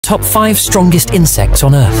top 5 strongest insects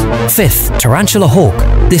on Earth. 5th, tarantula hawk.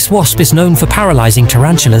 This wasp is known for paralyzing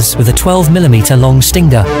tarantulas with a 12mm long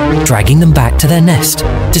stinger, dragging them back to their nest.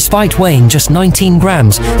 Despite weighing just 19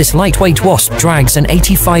 grams, this lightweight wasp drags an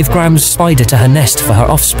 85 grams spider to her nest for her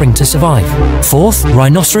offspring to survive. 4th,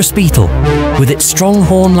 rhinoceros beetle. With its strong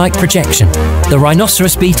horn-like projection, the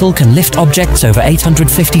rhinoceros beetle can lift objects over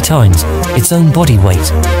 850 times its own body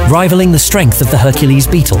weight, rivaling the strength of the Hercules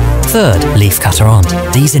beetle. 3rd, leafcutter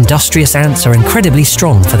ant. These industrious ants are incredibly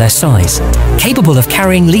strong for their size, capable of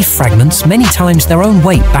carrying leaf fragments many times their own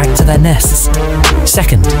weight back to their nests.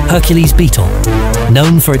 2nd, Hercules beetle.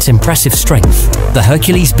 Known for its impressive strength, the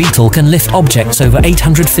Hercules beetle can lift objects over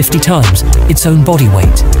 850 times its own body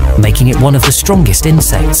weight, making it one of the strongest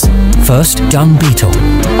insects. 1st, dung beetle.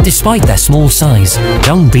 Despite their small size,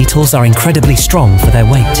 dung beetles are incredibly strong for their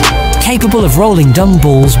weight, capable of rolling dung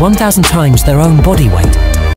balls 1,000 times their own body weight.